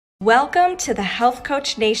Welcome to the Health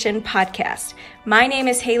Coach Nation podcast. My name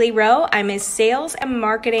is Hailey Rowe. I'm a sales and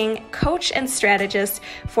marketing coach and strategist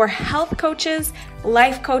for health coaches,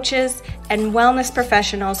 life coaches, and wellness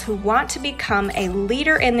professionals who want to become a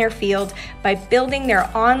leader in their field by building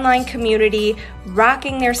their online community,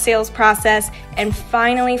 rocking their sales process, and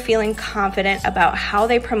finally feeling confident about how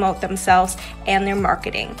they promote themselves and their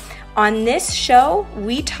marketing. On this show,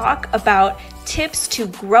 we talk about tips to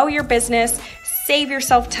grow your business, save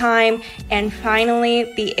yourself time, and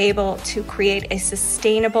finally be able to create a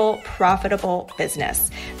sustainable, profitable business.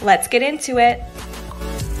 Let's get into it.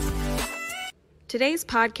 Today's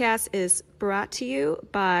podcast is brought to you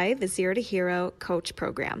by the Zero to Hero Coach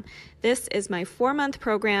Program. This is my 4-month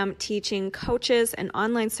program teaching coaches and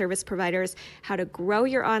online service providers how to grow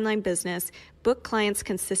your online business, book clients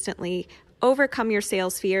consistently, overcome your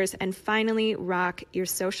sales fears, and finally rock your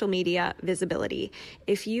social media visibility.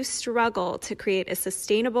 If you struggle to create a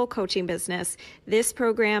sustainable coaching business, this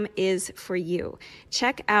program is for you.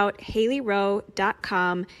 Check out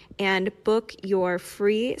HaileyRowe.com and book your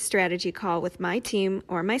free strategy call with my team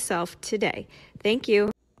or myself today. Thank you.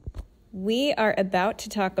 We are about to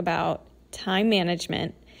talk about time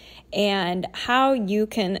management and how you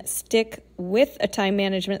can stick with a time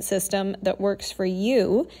management system that works for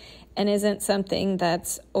you and isn't something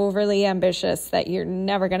that's overly ambitious that you're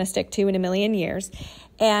never going to stick to in a million years.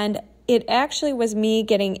 And it actually was me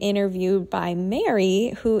getting interviewed by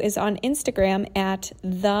Mary, who is on Instagram at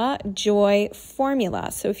The Joy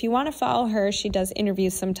Formula. So if you want to follow her, she does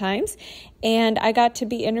interviews sometimes. And I got to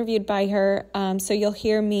be interviewed by her. So you'll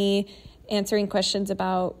hear me answering questions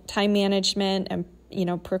about time management and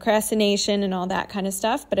procrastination and all that kind of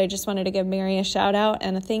stuff. But I just wanted to give Mary a shout out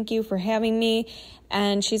and a thank you for having me.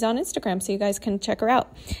 And she's on Instagram, so you guys can check her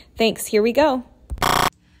out. Thanks. Here we go.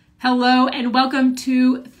 Hello, and welcome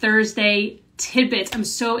to Thursday Tidbits. I'm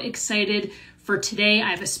so excited for today.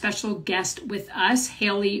 I have a special guest with us,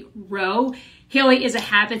 Hailey Rowe. Hailey is a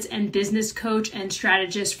habits and business coach and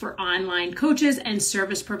strategist for online coaches and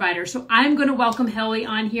service providers. So I'm going to welcome Hailey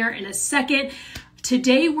on here in a second.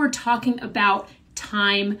 Today, we're talking about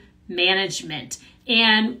time management.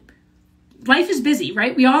 And life is busy,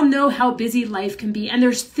 right? We all know how busy life can be. And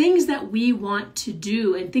there's things that we want to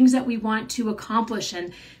do and things that we want to accomplish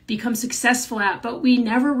and become successful at, but we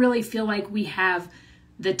never really feel like we have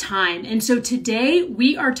the time. And so today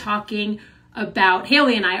we are talking about,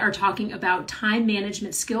 Hailey and I are talking about time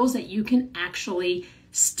management skills that you can actually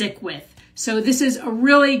stick with. So this is a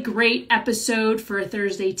really great episode for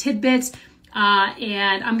Thursday Tidbits.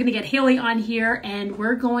 And I'm going to get Hailey on here and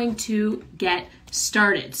we're going to get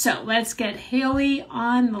started. So let's get Hailey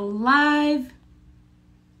on the live.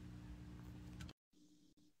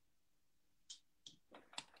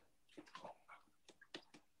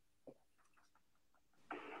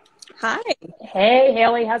 Hi. Hey,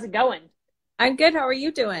 Hailey, how's it going? I'm good. How are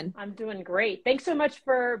you doing? I'm doing great. Thanks so much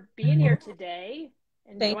for being here today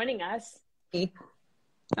and joining us.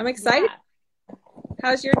 I'm excited. Yeah.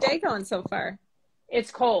 How's your day going so far? It's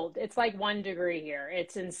cold. It's like 1 degree here.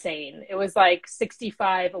 It's insane. It was like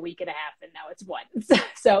 65 a week and a half, and now it's 1.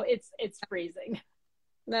 So it's freezing.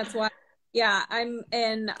 That's why. Yeah, I'm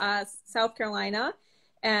in South Carolina,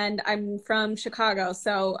 and I'm from Chicago,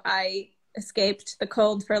 so I escaped the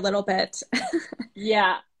cold for a little bit.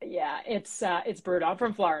 Yeah, it's brutal. I'm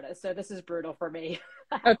from Florida, so this is brutal for me.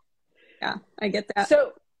 Okay. Yeah, I get that.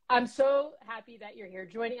 So I'm so happy that you're here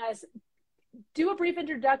joining us. Do a brief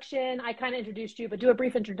introduction. I kind of introduced you, but do a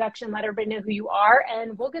brief introduction, let everybody know who you are,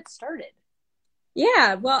 and we'll get started.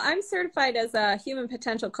 Yeah, well, I'm certified as a human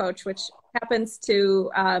potential coach, which happens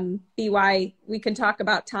to be why we can talk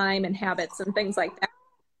about time and habits and things like that.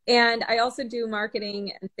 And I also do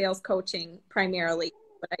marketing and sales coaching primarily,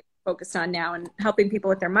 what I focus on now, and helping people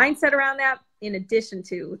with their mindset around that, in addition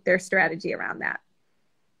to their strategy around that.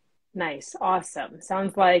 Nice. Awesome.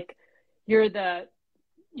 Sounds like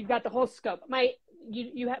you've got the whole scope.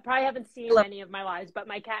 You probably haven't seen any of my lives, but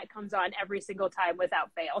my cat comes on every single time without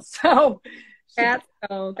fail. So that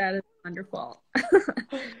is wonderful.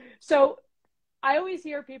 So I always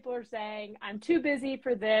hear people are saying, I'm too busy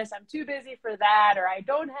for this, I'm too busy for that, or I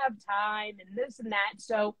don't have time and this and that.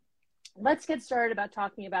 So let's get started about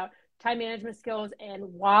talking about time management skills and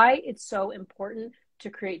why it's so important to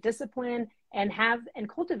create discipline and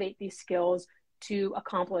cultivate these skills to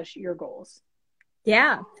accomplish your goals.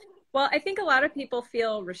 Yeah. Well, I think a lot of people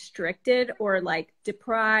feel restricted or like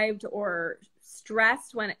deprived or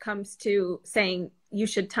stressed when it comes to saying you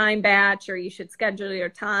should time batch or you should schedule your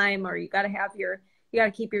time or you got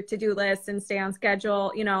to keep your to-do list and stay on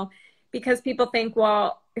schedule, because people think,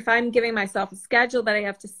 well, if I'm giving myself a schedule that I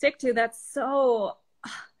have to stick to, that's so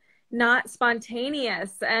not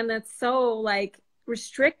spontaneous and it's so like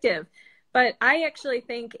restrictive. But I actually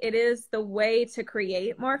think it is the way to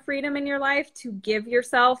create more freedom in your life, to give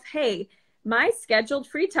yourself, hey, my scheduled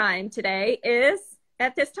free time today is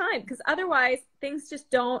at this time. Because otherwise, things just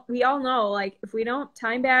don't, we all know, like if we don't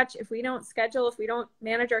time batch, if we don't schedule, if we don't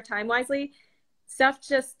manage our time wisely, stuff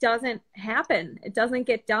just doesn't happen. It doesn't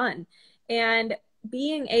get done. And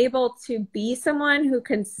being able to be someone who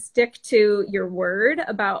can stick to your word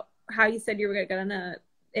about how you said you were going to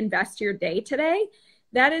invest your day today,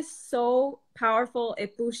 that is so powerful.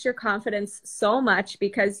 It boosts your confidence so much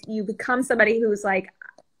because you become somebody who's like,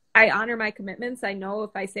 I honor my commitments. I know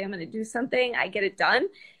if I say I'm going to do something, I get it done.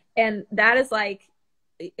 And that is like,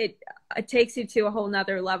 it takes you to a whole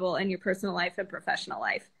nother level in your personal life and professional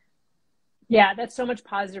life. Yeah, that's so much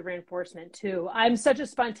positive reinforcement too. I'm such a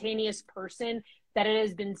spontaneous person that it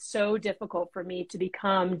has been so difficult for me to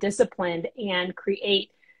become disciplined and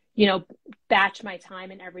create, batch my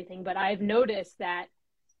time and everything. But I've noticed that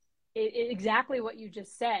exactly what you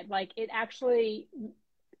just said, like it actually,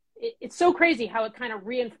 it's so crazy how it kind of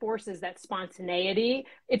reinforces that spontaneity.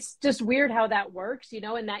 It's just weird how that works, and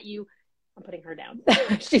that I'm putting her down.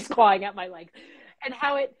 She's clawing at my leg. And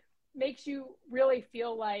how it makes you really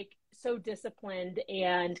feel like so disciplined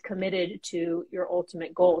and committed to your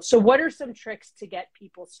ultimate goal. So what are some tricks to get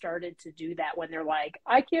people started to do that when they're like,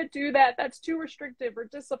 I can't do that, that's too restrictive or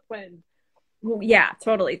disciplined? Yeah,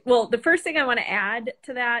 totally. Well, the first thing I want to add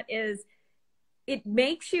to that is it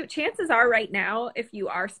makes you, chances are right now, if you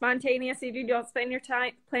are spontaneous, if you don't plan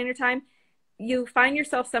your time, you find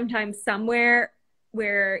yourself sometimes somewhere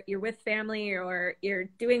where you're with family or you're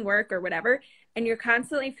doing work or whatever, and you're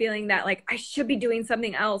constantly feeling that like, I should be doing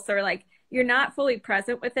something else, or like you're not fully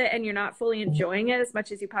present with it and you're not fully enjoying it as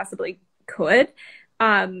much as you possibly could.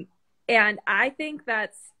 And I think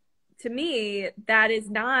to me, that is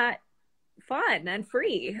not fun and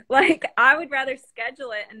free. Like I would rather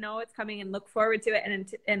schedule it and know it's coming and look forward to it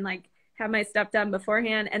and like have my stuff done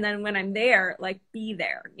beforehand. And then when I'm there, like be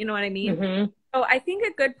there, you know what I mean? Mm-hmm. So I think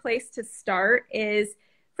a good place to start is,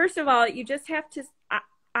 first of all, you just have to,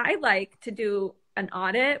 I like to do an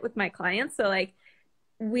audit with my clients. So like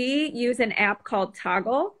we use an app called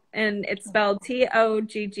Toggle, and it's spelled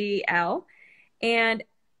Toggl, and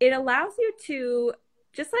it allows you to,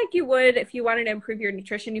 just like you would if you wanted to improve your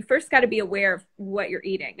nutrition, you first got to be aware of what you're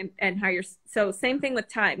eating and how so same thing with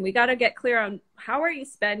time. We got to get clear on how are you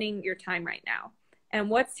spending your time right now and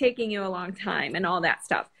what's taking you a long time and all that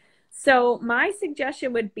stuff. So my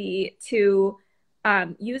suggestion would be to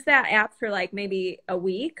use that app for like maybe a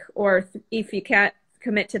week, or if you can't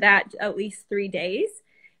commit to that, at least 3 days,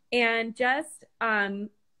 and just time,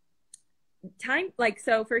 like,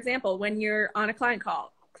 so for example, when you're on a client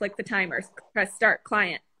call, click the timers, press start,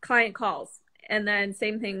 client calls. And then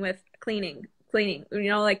same thing with cleaning,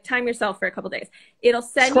 like time yourself for a couple days. It'll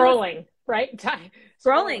send scrolling, right?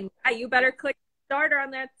 Scrolling. Yeah, you better click starter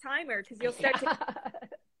on that timer because you'll start to,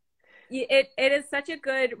 it is such a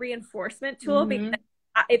good reinforcement tool. Mm-hmm. Because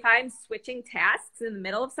if I'm switching tasks in the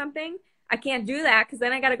middle of something, I can't do that because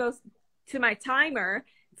then I got to go to my timer,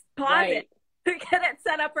 pause it, get it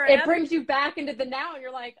set up for it brings you back into the now, and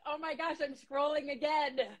you're like, oh my gosh, I'm scrolling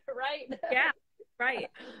again, right? Yeah, right.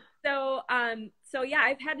 So yeah,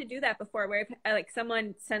 I've had to do that before, where like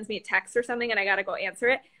someone sends me a text or something and I got to go answer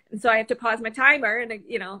it, and so I have to pause my timer, and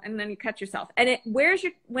and then you catch yourself. And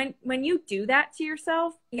when you do that to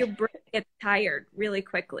yourself, your brain gets tired really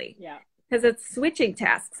quickly. Yeah. Because it's switching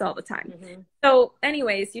tasks all the time. Mm-hmm. So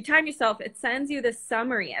anyways, you time yourself. It sends you this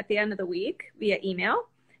summary at the end of the week via email.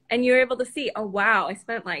 And you're able to see, oh, wow, I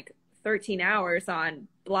spent like 13 hours on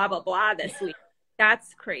blah, blah, blah this week.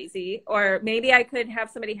 That's crazy. Or maybe I could have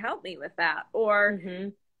somebody help me with that. Or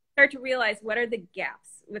start to realize what are the gaps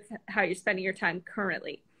with how you're spending your time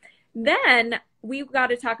currently. Then we've got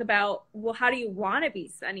to talk about, well, how do you want to be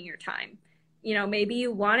spending your time? Maybe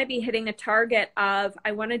you want to be hitting a target of,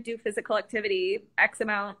 I want to do physical activity X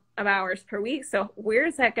amount of hours per week. So where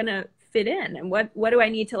is that going to fit in? And what do I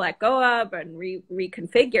need to let go of and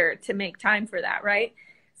reconfigure to make time for that, right?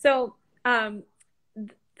 So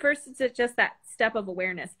first, it's just that step of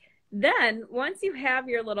awareness. Then once you have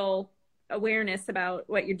your little awareness about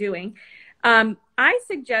what you're doing, I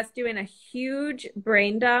suggest doing a huge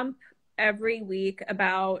brain dump every week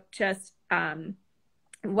about just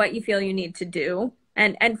what you feel you need to do.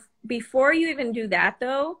 And before you even do that,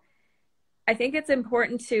 though, I think it's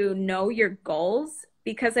important to know your goals,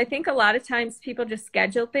 because I think a lot of times people just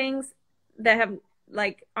schedule things that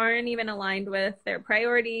aren't even aligned with their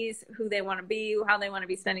priorities, who they want to be, how they want to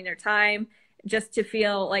be spending their time. just to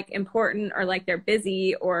feel like important or like they're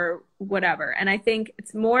busy or whatever. And I think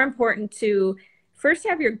it's more important to first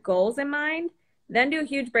have your goals in mind, then do a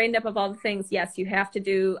huge brain dump of all the things. Yes, you have to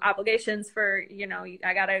do obligations for,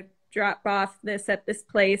 I got to drop off this at this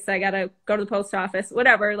place. I got to go to the post office,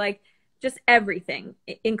 whatever, like just everything,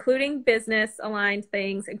 including business aligned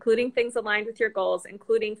things, including things aligned with your goals,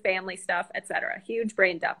 including family stuff, etc. Huge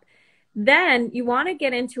brain dump. Then you want to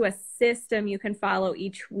get into a system you can follow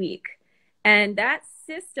each week. And that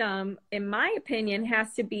system, in my opinion,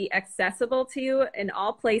 has to be accessible to you in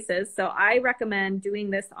all places. So I recommend doing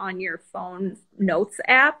this on your phone notes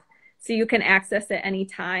app so you can access it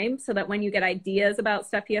anytime, so that when you get ideas about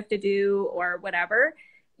stuff you have to do or whatever,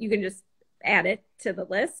 you can just add it to the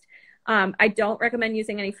list. I don't recommend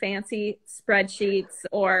using any fancy spreadsheets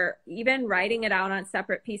or even writing it out on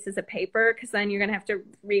separate pieces of paper, because then you're going to have to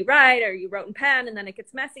rewrite, or you wrote in pen and then it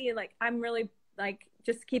gets messy. And like, I'm really like,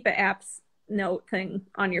 just keep an app's note thing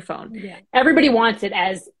on your phone. Yeah. Everybody wants it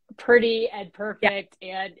as pretty and perfect,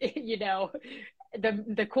 and,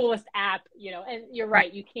 the coolest app, and you're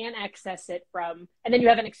right. You can't access it from, and then you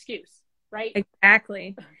have an excuse, right?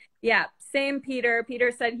 Exactly. Yeah. Same Peter.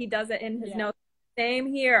 Peter said he does it in his notes. Same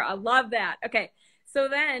here. I love that. Okay. So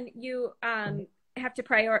then you have to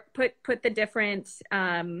put the different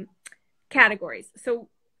categories. So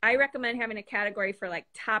I recommend having a category for like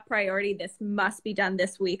top priority. This must be done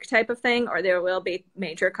this week type of thing, or there will be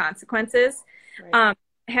major consequences. Right.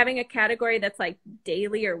 Having a category that's like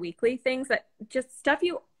daily or weekly things, that just stuff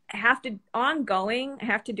you have to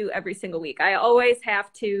do every single week. I always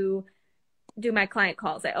have to do my client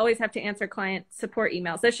calls. I always have to answer client support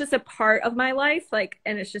emails. That's just a part of my life.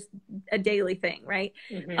 And it's just a daily thing. Right.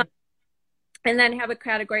 Mm-hmm. And then have a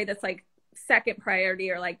category that's like second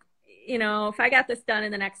priority, or like, if I got this done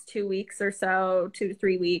in the next 2 weeks or so, 2 to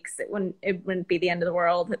 3 weeks, it wouldn't be the end of the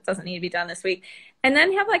world. It doesn't need to be done this week. And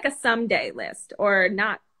then have like a someday list, or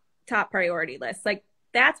not top priority list. Like,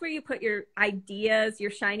 that's where you put your ideas, your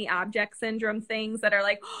shiny object syndrome things that are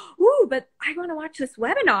like, ooh, but I want to watch this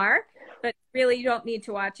webinar, but really you don't need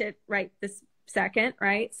to watch it right this second,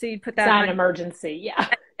 right? So you put that on an emergency. Yeah,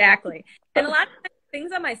 exactly. And a lot of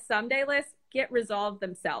things on my someday list get resolved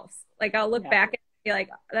themselves. Like, I'll look back and be like,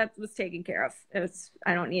 that was taken care of.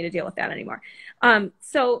 I don't need to deal with that anymore.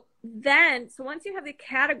 So once you have the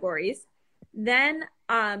categories, then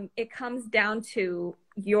it comes down to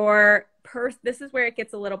your this is where it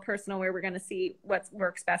gets a little personal, where we're going to see what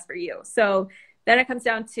works best for you. So then it comes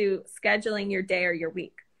down to scheduling your day or your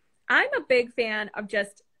week. I'm a big fan of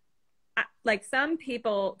just like some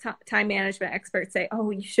people, time management experts say,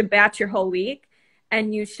 oh, you should batch your whole week.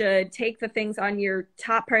 And you should take the things on your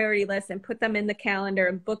top priority list and put them in the calendar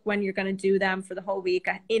and book when you're going to do them for the whole week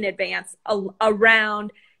in advance,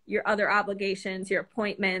 around your other obligations, your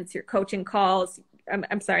appointments, your coaching calls.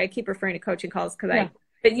 I'm sorry, I keep referring to coaching calls because I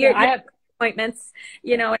have appointments,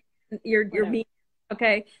 your meeting.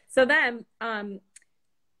 Okay. So then,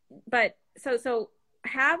 so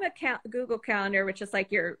have a Google Calendar, which is like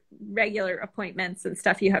your regular appointments and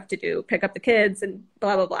stuff you have to do, pick up the kids and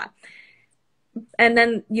blah, blah, blah. And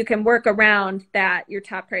then you can work around that, your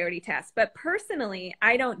top priority tasks. But personally,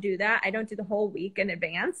 I don't do that. I don't do the whole week in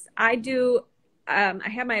advance. I do, I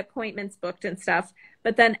have my appointments booked and stuff,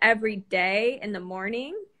 but then every day in the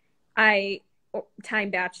morning, I time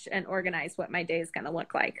batch and organize what my day is going to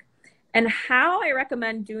look like. And how I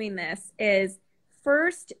recommend doing this is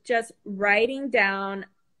first just writing down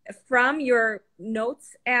from your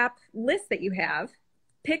notes app list that you have,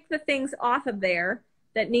 pick the things off of there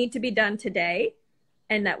that need to be done today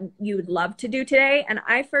and that you would love to do today. And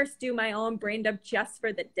I first do my own brain dump just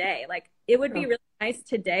for the day. Like, it would be really nice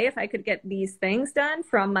today if I could get these things done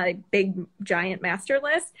from my big giant master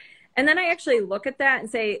list. And then I actually look at that and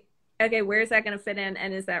say, okay, where's that going to fit in?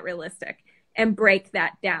 And is that realistic? And break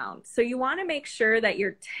that down. So you want to make sure that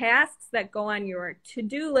your tasks that go on your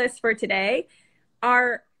to-do list for today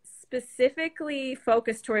are specifically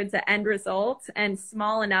focused towards the end result and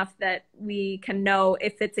small enough that we can know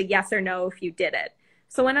if it's a yes or no if you did it.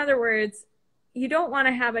 So in other words, you don't want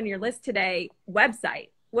to have on your list today website.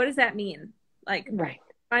 What does that mean? Like,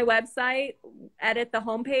 my website, edit the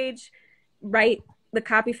homepage, write the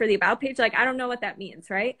copy for the about page. Like, I don't know what that means,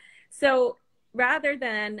 right? So rather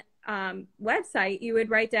than website, you would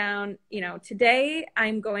write down, today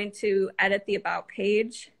I'm going to edit the about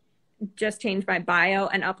page, just change my bio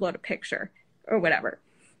and upload a picture or whatever.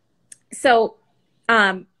 So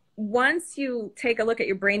once you take a look at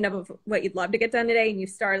your brain dump of what you'd love to get done today, and you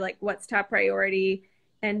start like what's top priority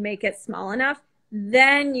and make it small enough,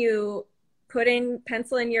 then you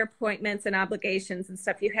pencil in your appointments and obligations and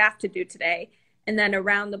stuff you have to do today. And then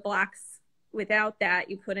around the blocks without that,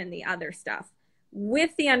 you put in the other stuff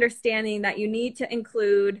with the understanding that you need to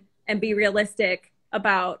include and be realistic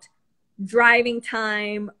about driving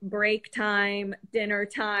time, break time, dinner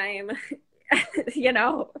time,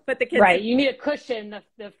 put the kids right. You need a cushion,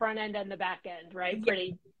 the front end and the back end, right?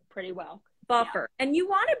 Pretty well. Buffer. Yeah. And you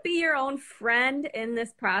want to be your own friend in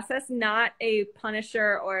this process, not a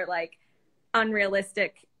punisher or like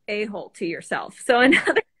unrealistic a-hole to yourself. So in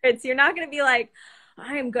other words, you're not going to be like,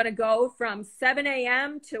 I'm going to go from 7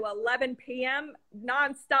 a.m. to 11 p.m.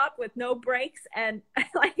 nonstop with no breaks. And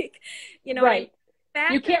like, right.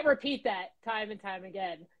 You can't repeat that time and time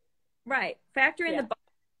again. Right. Factor in the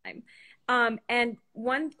time. And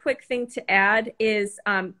one quick thing to add is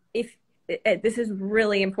if this is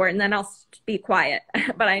really important, then I'll be quiet.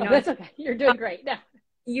 But I know that's okay. You're doing great. No.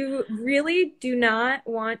 You really do not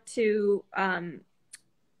want to.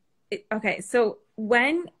 Okay, so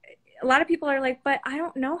when a lot of people are like, but I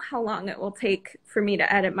don't know how long it will take for me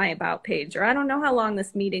to edit my about page, or I don't know how long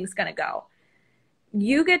this meeting's going to go.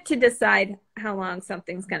 You get to decide how long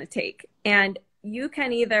something's going to take. And you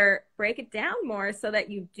can either break it down more so that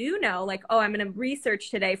you do know, like, oh, I'm going to research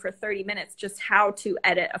today for 30 minutes just how to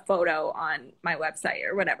edit a photo on my website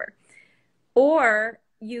or whatever. Or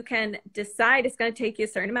you can decide it's going to take you a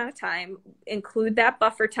certain amount of time, include that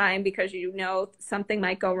buffer time because something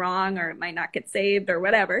might go wrong or it might not get saved or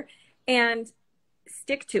whatever, and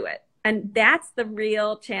stick to it. And that's the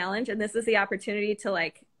real challenge. And this is the opportunity to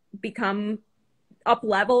like become up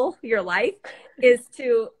level your life, is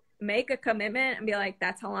to make a commitment and be like,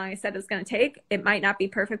 that's how long I said it's going to take. It might not be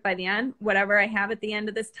perfect by the end. Whatever I have at the end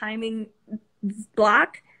of this timing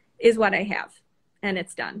block is what I have, and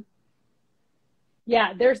it's done.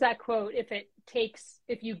 Yeah, there's that quote.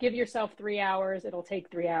 If you give yourself 3 hours, it'll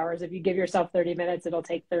take 3 hours. If you give yourself 30 minutes, it'll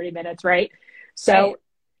take 30 minutes, right? So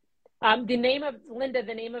the name of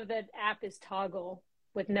the app is Toggle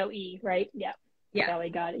with no E, right? Yeah. Haley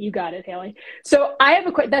got it. You got it, Haley. So I have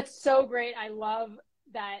a question. That's so great. I love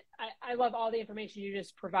that. I love all the information you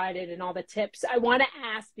just provided and all the tips. I want to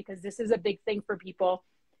ask, because this is a big thing for people,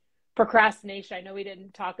 procrastination. I know we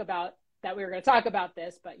didn't talk about that we were going to talk about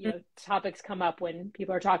this, but topics come up when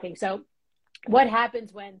people are talking. So what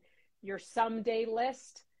happens when your someday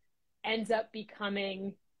list ends up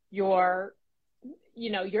becoming your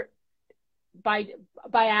by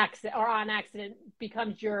accident or on accident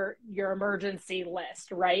becomes your emergency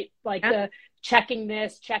list, right? Like the checking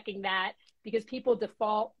this, checking that, because people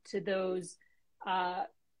default to those,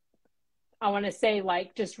 I want to say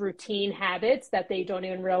like just routine habits that they don't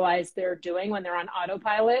even realize they're doing when they're on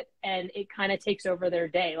autopilot, and it kind of takes over their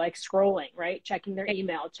day, like scrolling, right? Checking their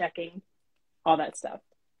email, checking all that stuff.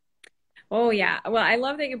 Oh yeah. Well, I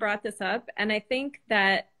love that you brought this up. And I think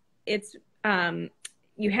that it's,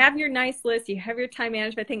 you have your nice list, you have your time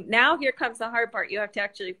management thing. Now here comes the hard part. You have to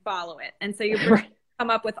actually follow it. And so you come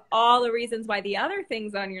up with all the reasons why the other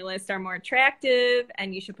things on your list are more attractive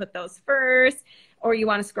and you should put those first, or you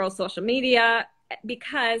want to scroll social media,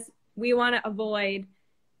 because we want to avoid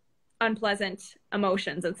unpleasant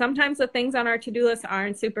emotions. And sometimes the things on our to-do list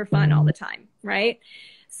aren't super fun all the time, right?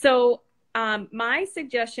 So my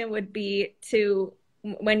suggestion would be to,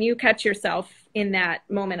 when you catch yourself in that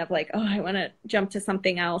moment of like, oh, I want to jump to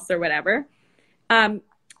something else or whatever,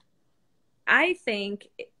 I think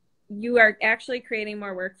you are actually creating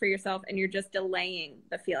more work for yourself, and you're just delaying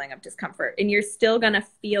the feeling of discomfort, and you're still going to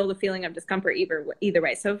feel the feeling of discomfort either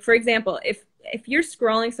way. So for example, if you're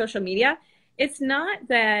scrolling social media, it's not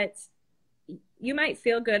that you might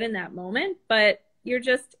feel good in that moment, but you're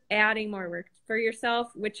just adding more work for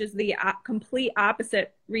yourself, which is the complete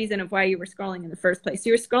opposite reason of why you were scrolling in the first place.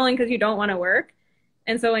 You were scrolling because you don't want to work.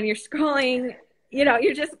 And so when you're scrolling,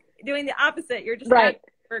 you're just doing the opposite. You're just adding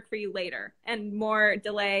work for you later and more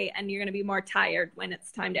delay, and you're going to be more tired when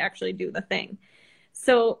it's time to actually do the thing.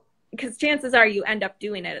 So, because chances are you end up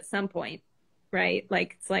doing it at some point, right?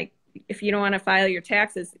 Like, it's like, if you don't want to file your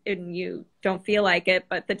taxes and you don't feel like it,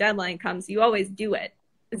 but the deadline comes, you always do it.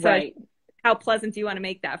 So right. How pleasant do you want to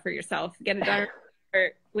make that for yourself? Get it done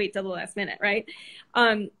or wait till the last minute, right?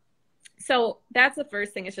 So that's the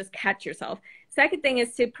first thing, is just catch yourself. Second thing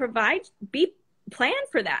is to plan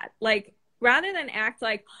for that. Like, rather than act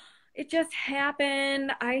like it just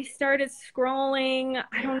happened, I started scrolling,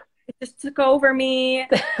 I don't know, it just took over me.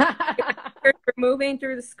 We're moving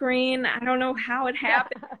through the screen. I don't know how it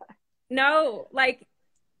happened. No, like,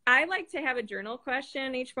 I like to have a journal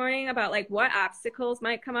question each morning about like what obstacles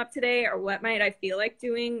might come up today, or what might I feel like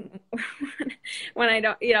doing when I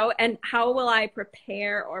don't, and how will I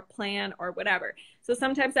prepare or plan or whatever. So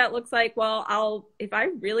sometimes that looks like, well, if I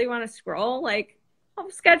really want to scroll, like,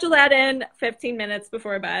 I'll schedule that in 15 minutes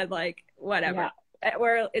before bed, like whatever. Yeah.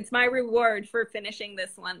 Or it's my reward for finishing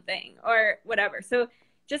this one thing or whatever. So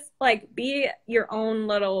just like be your own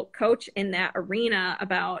little coach in that arena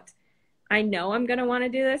about, I know I'm going to want to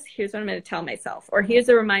do this. Here's what I'm going to tell myself, or here's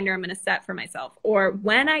a reminder I'm going to set for myself. Or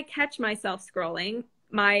when I catch myself scrolling,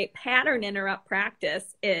 my pattern interrupt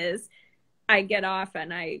practice is I get off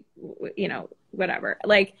and I, whatever.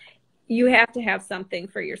 Like you have to have something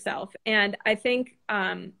for yourself. And I think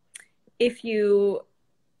if you,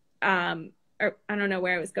 or I don't know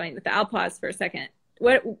where I was going with that. I'll pause for a second.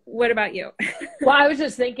 What about you? Well, I was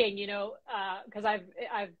just thinking, because I've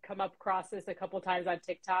come up across this a couple of times on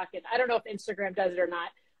TikTok, and I don't know if Instagram does it or not.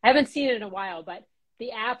 I haven't seen it in a while, but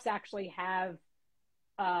the apps actually have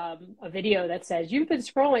a video that says you've been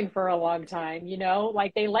scrolling for a long time.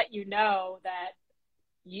 Like they let you know that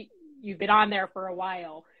you've been on there for a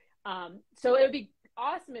while. So it would be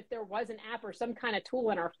awesome if there was an app or some kind of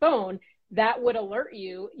tool in our phone that would alert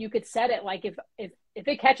you. You could set it like if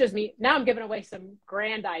it catches me. Now I'm giving away some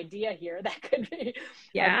grand idea here that could be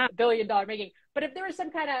 $1 billion making. But if there was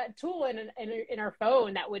some kind of tool in our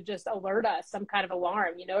phone that would just alert us, some kind of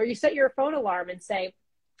alarm, or you set your phone alarm and say,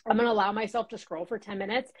 I'm going to allow myself to scroll for 10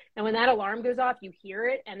 minutes. And when that alarm goes off, you hear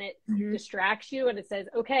it and it distracts you and it says,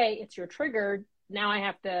 okay, it's your trigger. Now I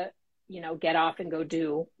have to, get off and go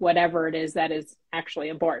do whatever it is that is actually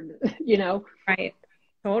important, Right.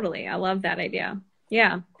 Totally. I love that idea.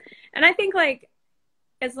 Yeah. And I think I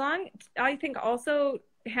think also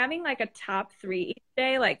having like a top 3 each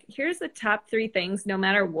day, like here's the top 3 things, no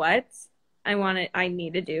matter what I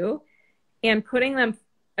need to do, and putting them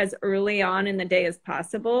as early on in the day as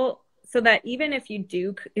possible so that even if you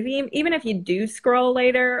do scroll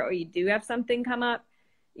later or you do have something come up,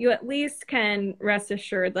 you at least can rest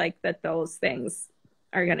assured like that those things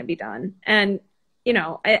are going to be done. And,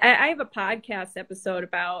 I have a podcast episode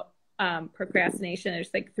about procrastination.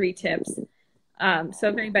 There's like 3 tips. So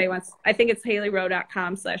if anybody wants, I think it's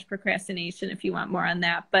HaileyRowe.com/procrastination if you want more on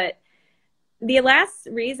that. But the last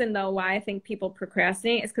reason though, why I think people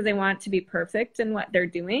procrastinate is because they want to be perfect in what they're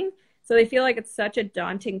doing. So they feel like it's such a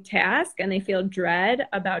daunting task and they feel dread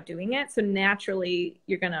about doing it. So naturally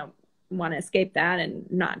you're going to want to escape that and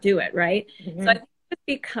not do it. Right. Mm-hmm. So I think just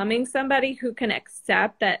becoming somebody who can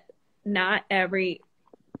accept that not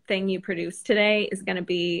everything you produce today is going to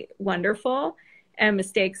be wonderful. And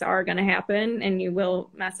mistakes are going to happen and you will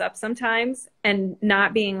mess up sometimes, and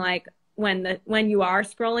not being like when you are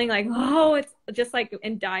scrolling, like, oh, it's just like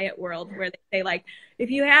in diet world where they say like, if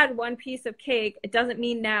you had one piece of cake, it doesn't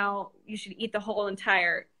mean now you should eat the whole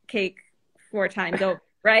entire cake 4 times over.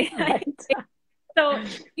 Right. So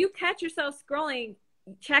you catch yourself scrolling,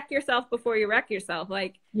 check yourself before you wreck yourself.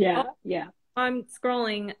 Like, I'm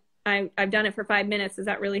scrolling. I've done it for 5 minutes. Is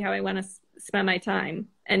that really how I want to spend my time?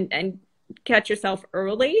 And catch yourself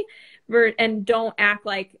early and don't act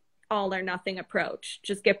like all or nothing approach.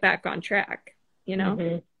 Just get back on track,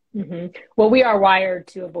 Mm-hmm. Mm-hmm. Well, we are wired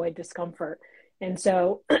to avoid discomfort. And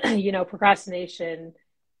so, procrastination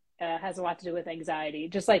has a lot to do with anxiety,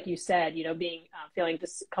 just like you said, feeling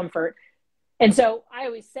discomfort. And so I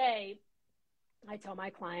always say, I tell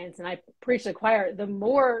my clients and I preach to the choir, the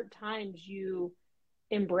more times you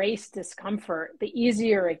embrace discomfort, the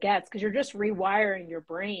easier it gets, because you're just rewiring your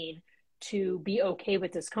brain to be okay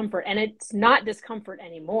with discomfort. And it's not discomfort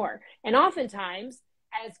anymore. And oftentimes,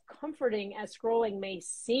 as comforting as scrolling may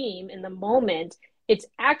seem in the moment, it's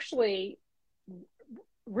actually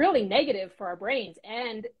really negative for our brains.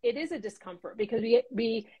 And it is a discomfort because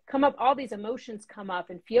we come up, all these emotions come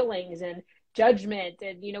up and feelings and judgment.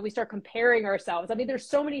 And, we start comparing ourselves. I mean, there's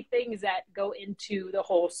so many things that go into the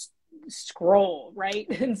whole scroll, right?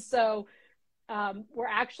 And so we're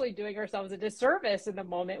actually doing ourselves a disservice in the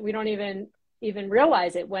moment. We don't even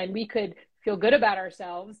realize it, when we could feel good about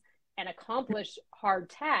ourselves and accomplish hard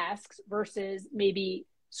tasks versus maybe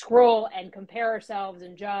scroll and compare ourselves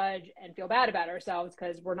and judge and feel bad about ourselves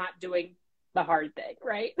because we're not doing the hard thing,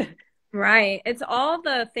 right? Right. It's all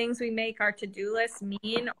the things we make our to-do list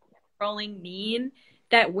mean, scrolling mean,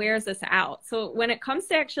 that wears us out. So when it comes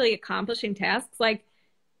to actually accomplishing tasks, like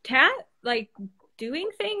doing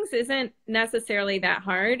things isn't necessarily that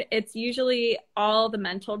hard. It's usually all the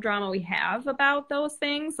mental drama we have about those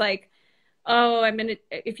things. Like, oh,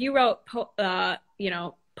 if you wrote,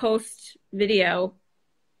 post video,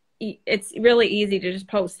 it's really easy to just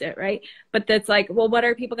post it, right? But that's like, well, what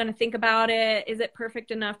are people going to think about it? Is it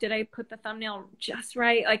perfect enough? Did I put the thumbnail just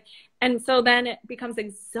right? Like, and so then it becomes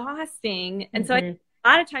exhausting. And so a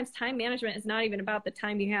lot of times time management is not even about the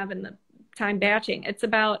time you have in the time batching. It's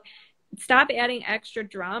about stop adding extra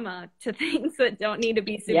drama to things that don't need to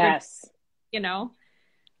be super,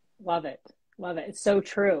 Love it. Love it. It's so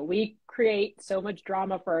true. We create so much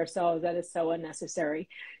drama for ourselves that is so unnecessary.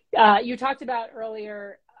 You talked about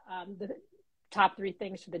earlier the top 3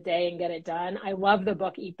 things for the day and get it done. I love the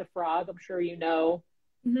book Eat the Frog. I'm sure you know.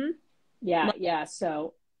 Mm-hmm. Yeah.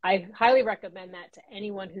 So I highly recommend that to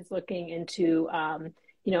anyone who's looking into,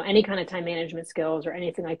 any kind of time management skills or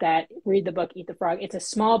anything like that. Read the book Eat the Frog. It's a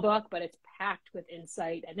small book, but it's packed with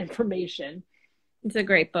insight and information. It's a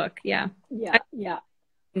great book. Yeah. Yeah.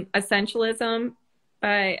 Essentialism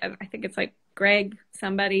by, I think it's like Greg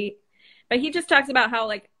somebody, but he just talks about how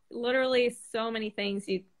like literally so many things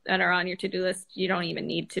that are on your to-do list you don't even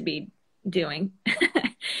need to be doing.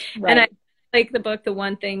 Right. And I like the book, The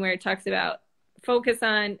One Thing, where it talks about focus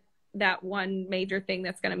on that one major thing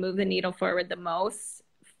that's going to move the needle forward the most,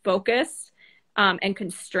 focus, and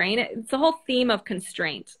constrain it. It's the whole theme of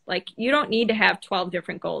constraint. Like you don't need to have 12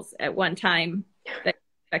 different goals at one time that you're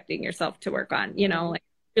expecting yourself to work on, like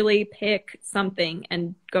really pick something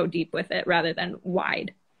and go deep with it rather than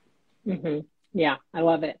wide. Mm-hmm. Yeah, I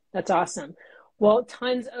love it. That's awesome. Well,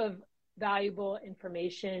 tons of valuable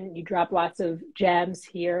information. You drop lots of gems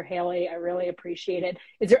here, Hailey. I really appreciate it.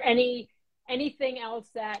 Is there anything else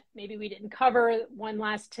that maybe we didn't cover? One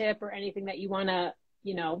last tip or anything that you want to,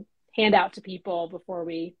 hand out to people before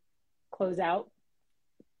we close out?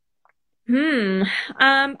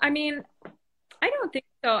 I mean, I don't think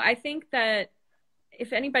so. I think that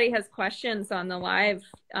if anybody has questions on the live,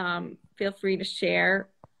 feel free to share.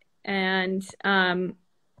 And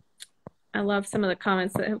I love some of the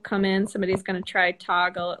comments that have come in. Somebody's going to try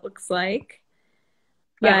Toggle, it looks like.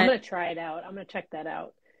 Yeah, I'm going to try it out. I'm going to check that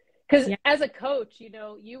out. Because Yeah. as a coach,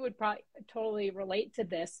 you would probably totally relate to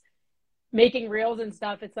this. Making reels and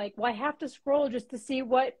stuff, it's like, well, I have to scroll just to see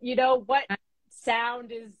what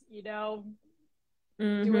sound is,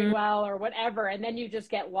 doing well or whatever. And then you just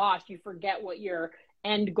get lost. You forget what your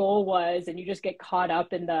end goal was and you just get caught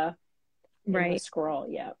up in the scroll.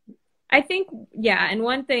 Yeah. I think, and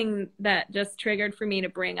one thing that just triggered for me to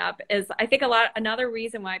bring up is I think another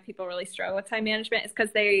reason why people really struggle with time management is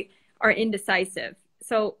because they are indecisive.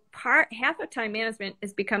 So half of time management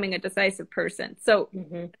is becoming a decisive person. So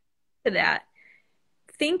to that,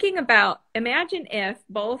 thinking about, imagine if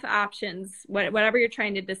both options, whatever you're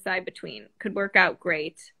trying to decide between, could work out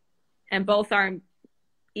great and both are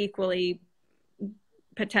equal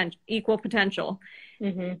potential.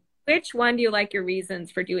 Mm-hmm. Which one do you like your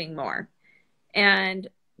reasons for doing more? And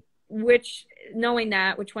knowing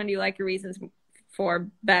that, which one do you like your reasons for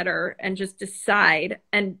better, and just decide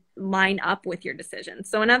and line up with your decision.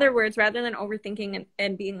 So in other words, rather than overthinking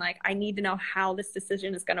and being like, I need to know how this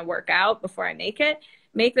decision is going to work out before I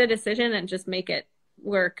make the decision and just make it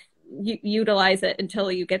work, utilize it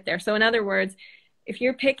until you get there. So in other words, if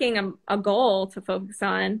you're picking a goal to focus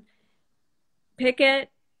on, pick it,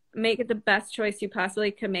 make it the best choice you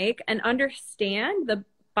possibly can make, and understand the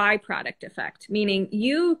byproduct effect, meaning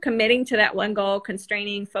you committing to that one goal,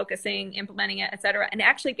 constraining, focusing, implementing it, etc., and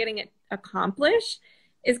actually getting it accomplished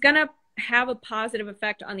is going to have a positive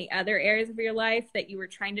effect on the other areas of your life that you were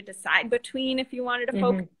trying to decide between if you wanted to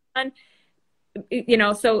focus on.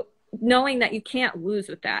 So knowing that you can't lose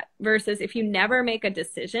with that versus if you never make a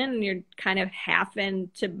decision and you're kind of half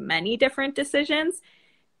into many different decisions,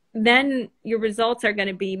 then your results are going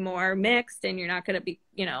to be more mixed and you're not going to be,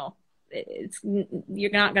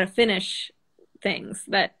 you're not going to finish things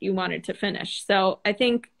that you wanted to finish. So I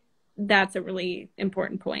think that's a really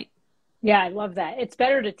important point. Yeah, I love that. It's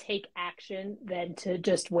better to take action than to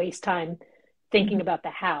just waste time thinking about the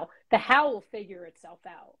how. The how will figure itself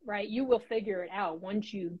out, right? You will figure it out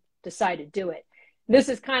once you decide to do it. This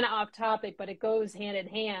is kind of off topic, but it goes hand in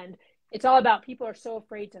hand. It's all about people are so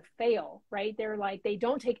afraid to fail, right? They're like, they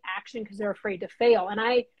don't take action because they're afraid to fail.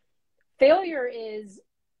 And failure is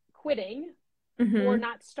quitting or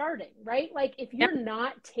not starting, right? Like if you're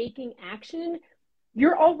not taking action,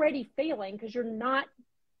 you're already failing because you're not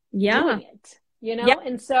doing it,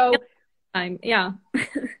 And so, yeah.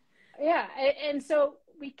 And so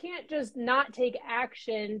we can't just not take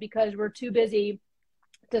action because we're too busy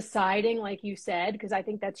deciding, like you said, because I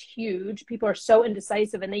think that's huge. People are so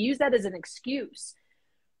indecisive and they use that as an excuse,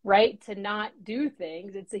 right? To not do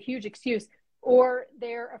things. It's a huge excuse. Or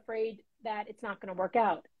they're afraid that it's not going to work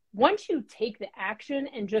out. Once you take the action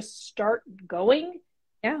and just start going,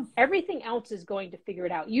 everything else is going to figure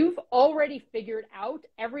it out. You've already figured out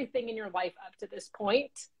everything in your life up to this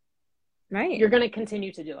point. Right. You're going to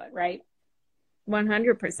continue to do it, right?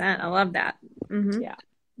 100%. I love that.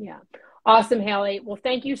 Yeah. Awesome, Hailey. Well,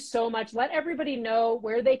 thank you so much. Let everybody know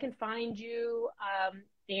where they can find you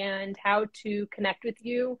and how to connect with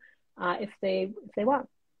you if they want.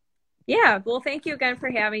 Yeah, well, thank you again for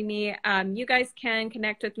having me. You guys can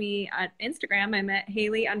connect with me on Instagram. I'm at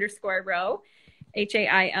Hailey_Rowe,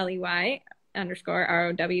 HAILEY_ROWE.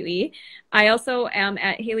 I also am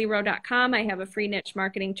at HaileyRowe.com. I have a free niche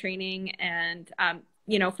marketing training. And,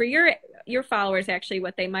 for your followers, actually,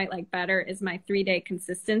 what they might like better is my 3-day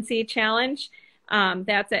consistency challenge.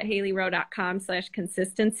 That's at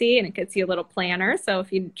HaileyRowe.com/consistency, and it gets you a little planner. So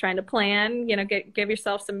if you're trying to plan, give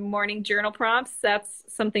yourself some morning journal prompts. That's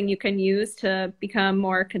something you can use to become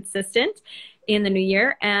more consistent in the new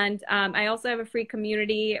year. And I also have a free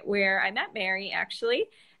community where I met Mary, actually,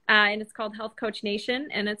 and it's called Health Coach Nation.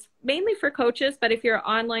 And it's mainly for coaches, but if you're an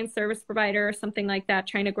online service provider or something like that,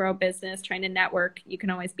 trying to grow a business, trying to network, you can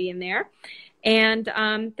always be in there. And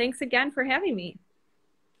thanks again for having me.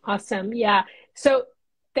 Awesome. Yeah. So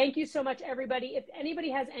thank you so much, everybody. If anybody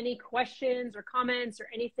has any questions or comments or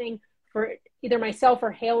anything for either myself or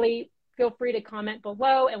Hailey, feel free to comment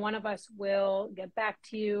below and one of us will get back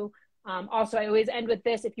to you. Also, I always end with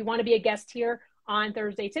this. If you want to be a guest here on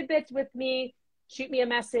Thursday Tidbits with me, shoot me a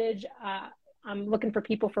message. I'm looking for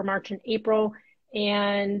people for March and April.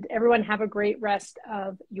 And everyone have a great rest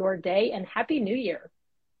of your day and Happy New Year.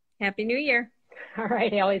 Happy New Year. All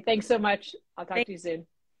right, Hailey. Thanks so much. I'll talk to you soon.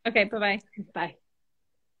 Okay, bye-bye. Bye.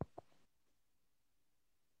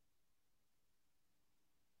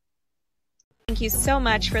 Thank you so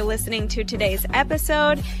much for listening to today's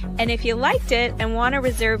episode. And if you liked it and want to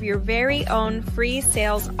reserve your very own free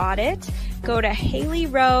sales audit, go to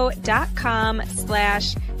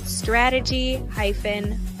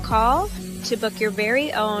HaileyRowe.com/strategy-call to book your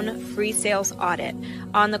very own free sales audit.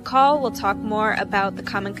 On the call, we'll talk more about the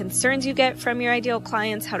common concerns you get from your ideal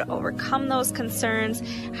clients, how to overcome those concerns,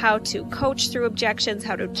 how to coach through objections,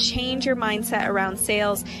 how to change your mindset around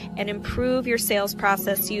sales, and improve your sales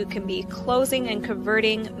process so you can be closing and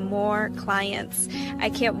converting more clients. I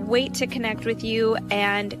can't wait to connect with you,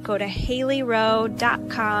 and go to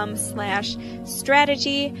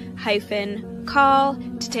HaileyRowe.com/strategy-call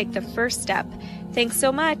to take the first step. Thanks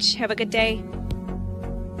so much. Have a good day.